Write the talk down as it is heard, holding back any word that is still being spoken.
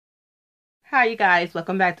Hi you guys,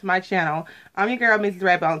 welcome back to my channel. I'm your girl Mrs.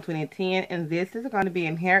 Redbone 2010 and this is going to be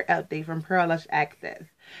a hair update from Pearllush Access.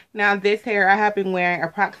 Now this hair I have been wearing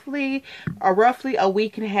approximately roughly a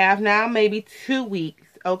week and a half now, maybe 2 weeks.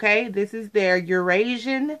 Okay, this is their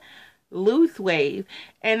Eurasian loose wave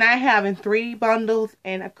and I have in 3 bundles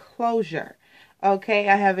and a closure. Okay,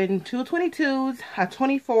 I have in 2 22s, a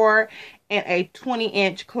 24 and a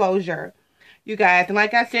 20-inch closure. You guys, and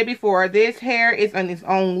like I said before, this hair is in its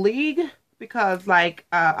own league. Because I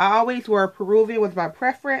always wear Peruvian was my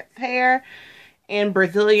preference hair, and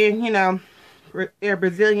Brazilian,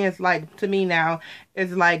 Brazilians like to me now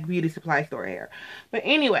is like beauty supply store hair. But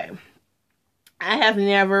anyway, I have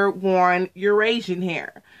never worn Eurasian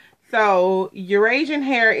hair. So Eurasian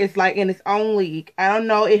hair is like in its own league. I don't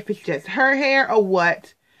know if it's just her hair or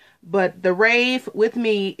what, but the rave with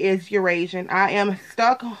me is Eurasian. I am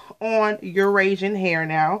stuck on Eurasian hair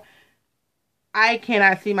now. I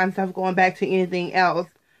cannot see myself going back to anything else.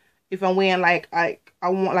 If I'm wearing I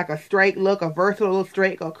want like a straight look, a versatile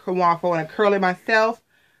straight, or I want to curl it myself,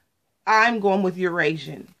 I'm going with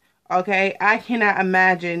Eurasian. Okay, I cannot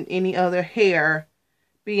imagine any other hair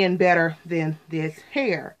being better than this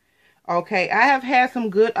hair. Okay, I have had some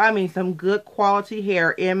good quality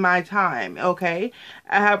hair in my time. Okay,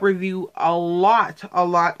 I have reviewed a lot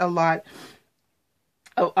of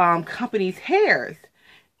companies' hairs,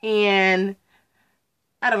 and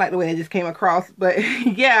I don't like the way it just came across, but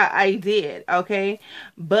yeah, I did, okay?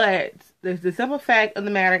 But the simple fact of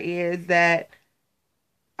the matter is that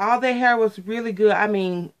all their hair was really good. I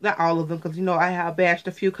mean, not all of them, because, I have bashed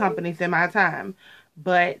a few companies in my time.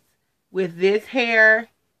 But with this hair,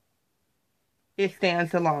 it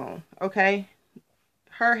stands alone, okay?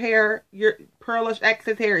 Her hair, your Pearllush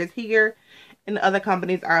Access hair is here, and the other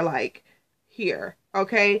companies are like here,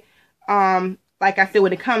 okay? Like I said,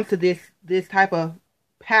 when it comes to this type of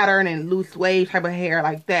pattern and loose wave type of hair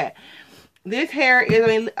like that, this hair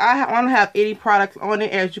is, I don't have any products on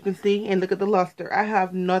it, as you can see, and look at the luster. I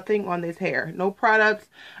have nothing on this hair, no products.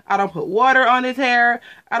 I don't put water on this hair.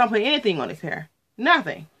 I don't put anything on this hair,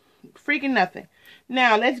 nothing, freaking nothing.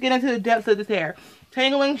 Now let's get into the depths of this hair.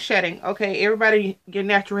 Tangling, shedding. Okay, everybody get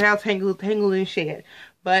natural hair, tangle and shed,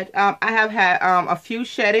 but I have had a few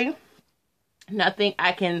shedding. Nothing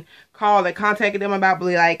I can call and contact them about,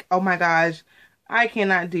 be like, oh my gosh, I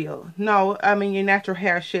cannot deal. No, I mean, your natural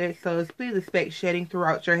hair sheds, so please expect shedding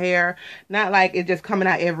throughout your hair. Not like it's just coming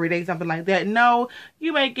out every day, something like that. No,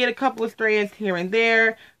 you may get a couple of strands here and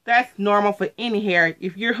there. That's normal for any hair.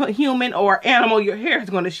 If you're human or animal, your hair is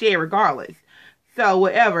going to shed regardless. So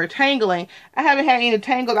whatever. Tangling, I haven't had any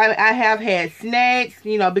tangles. I have had snags,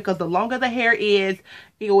 because the longer the hair is,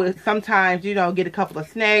 it will sometimes, get a couple of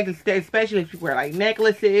snags, especially if you wear like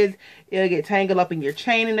necklaces. It'll get tangled up in your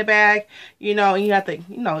chain in the back, and you have to,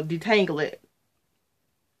 detangle it.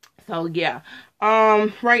 So yeah.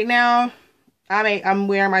 Right now, I'm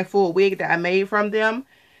wearing my full wig that I made from them.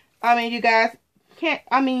 You guys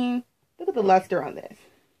look at the luster on this.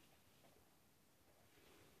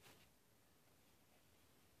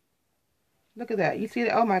 Look at that. You see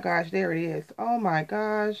that? Oh my gosh, there it is. Oh my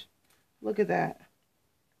gosh. Look at that.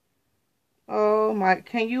 Oh my,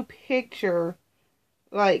 can you picture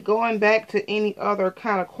like going back to any other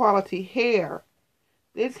kind of quality hair?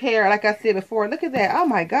 This hair, like I said before, look at that. Oh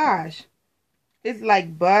my gosh. It's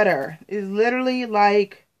like butter. It's literally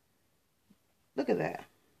like, look at that.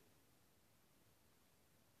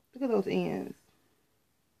 Look at those ends.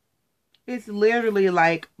 It's literally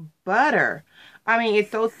like butter.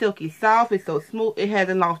 It's so silky soft. It's so smooth. It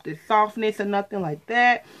hasn't lost its softness or nothing like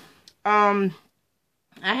that. I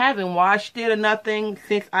haven't washed it or nothing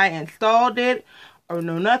since I installed it, or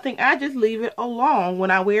no nothing. I just leave it alone.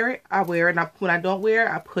 When I wear it, I wear it. And when I don't wear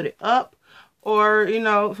it, I put it up. Or,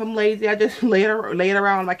 if I'm lazy, I just lay it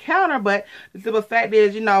around on my counter. But the simple fact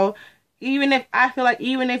is, even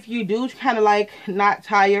if you do kind of like not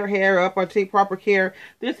tie your hair up or take proper care,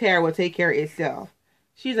 this hair will take care of itself.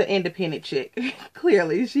 She's an independent chick.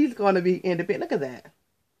 Clearly, she's going to be independent. Look at that.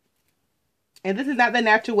 And this is not the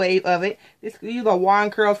natural wave of it. These are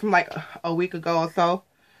wand curls from like a week ago or so.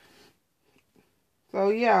 So,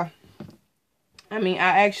 yeah. I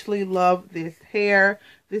actually love this hair.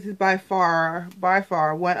 This is by far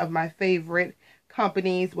one of my favorite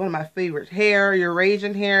companies. One of my favorite hair.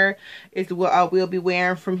 Eurasian hair is what I will be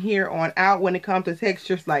wearing from here on out when it comes to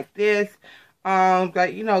textures like this.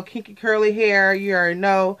 Kinky curly hair, you already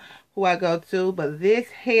know who I go to, but this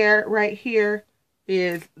hair right here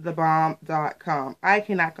is thebomb.com. I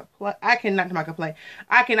cannot complain. I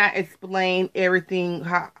cannot explain everything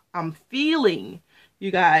how I'm feeling,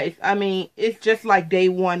 you guys. It's just like day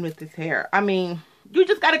one with this hair. you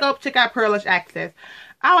just gotta go check out Pearllush Access.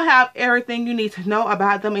 I'll have everything you need to know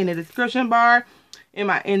about them in the description bar.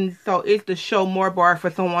 So it's the show more bar for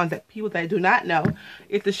people that do not know.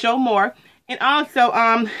 It's the show more. And also,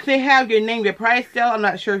 they have your name your price sale. I'm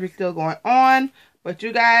not sure if it's still going on, but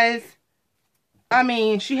you guys, I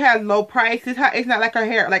mean, she has low prices. It's not like her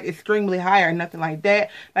hair like extremely high or nothing like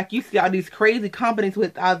that. Like you see all these crazy companies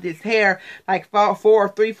with all this hair, like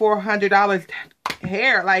 $400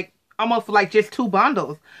 hair, like almost like just 2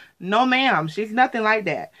 bundles. No, ma'am, she's nothing like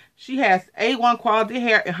that. She has A1 quality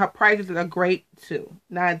hair, and her prices are great too.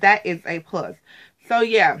 Now that is a plus. So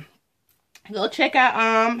yeah, go check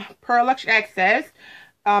out Pearllush Access.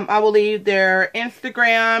 I will leave their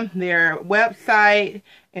Instagram, their website,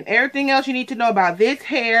 and everything else you need to know about this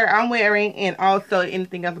hair I'm wearing, and also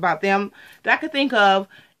anything else about them that I could think of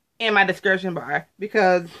in my description bar.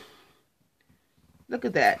 Because look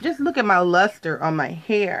at that. Just look at my luster on my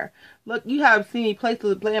hair. Look, you have seen me play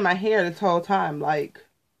in my hair this whole time. Like,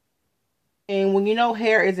 and when you know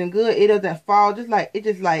hair isn't good, it doesn't fall. It's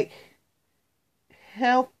just like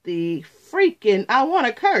healthy freaking, I want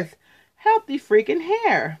to curse. Healthy freaking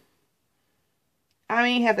hair. I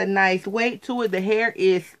mean, it has a nice weight to it. The hair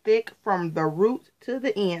is thick from the root to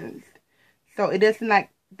the ends. So it doesn't like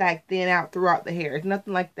thin out throughout the hair. It's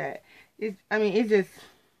nothing like that. You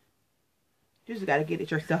just got to get it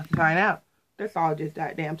yourself to find out. That's all just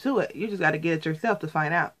goddamn to it. You just got to get it yourself to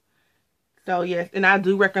find out. So yes, and I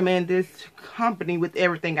do recommend this company with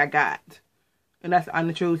everything I got. And that's on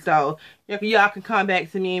the truth. So y'all can come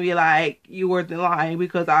back to me and be like, you were lying,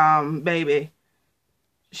 because baby,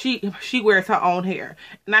 she wears her own hair.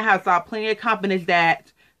 And I have saw plenty of companies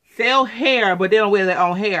that sell hair but they don't wear their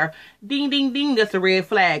own hair. Ding ding ding, that's a red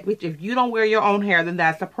flag. Which if you don't wear your own hair, then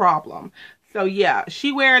that's a problem. So yeah,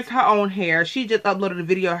 she wears her own hair. She just uploaded a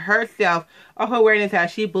video herself of her wearing this hair.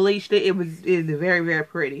 She bleached it. It's very, very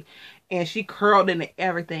pretty. And she curled it and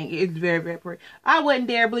everything. It's very, very pretty. I wouldn't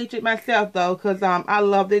dare bleach it myself, though, because I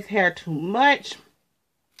love this hair too much.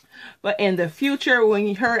 But in the future,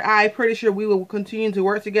 I'm pretty sure we will continue to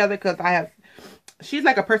work together, because she's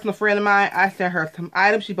like a personal friend of mine. I sent her some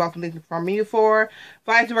items. She bought something from me before.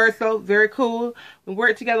 Vice versa. Very cool. We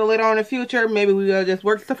work together later on in the future. Maybe we will just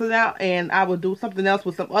work something out, and I will do something else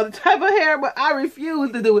with some other type of hair. But I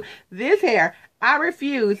refuse to do this hair. I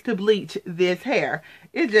refuse to bleach this hair.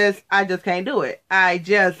 I just can't do it. I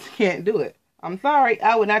just can't do it. I'm sorry.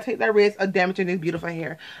 I would not take that risk of damaging this beautiful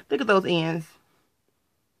hair. Look at those ends.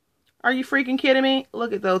 Are you freaking kidding me?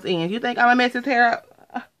 Look at those ends. You think I'm going to mess this hair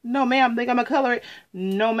up? No, ma'am. Think I'm going to color it?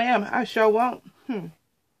 No, ma'am. I sure won't.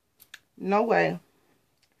 No way.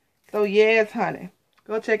 So, yes, honey.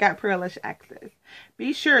 Go check out Pearllush Access.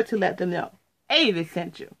 Be sure to let them know Avis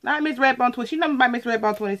sent you. Not Miss Redbone 20. She knows me by Miss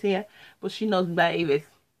Redbone 2010, but she knows me by Avis.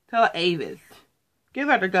 Tell her Avis. Give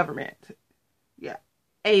her the government. Yeah.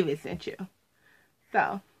 Avis sent you.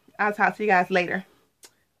 So, I'll talk to you guys later.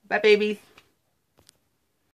 Bye, babies.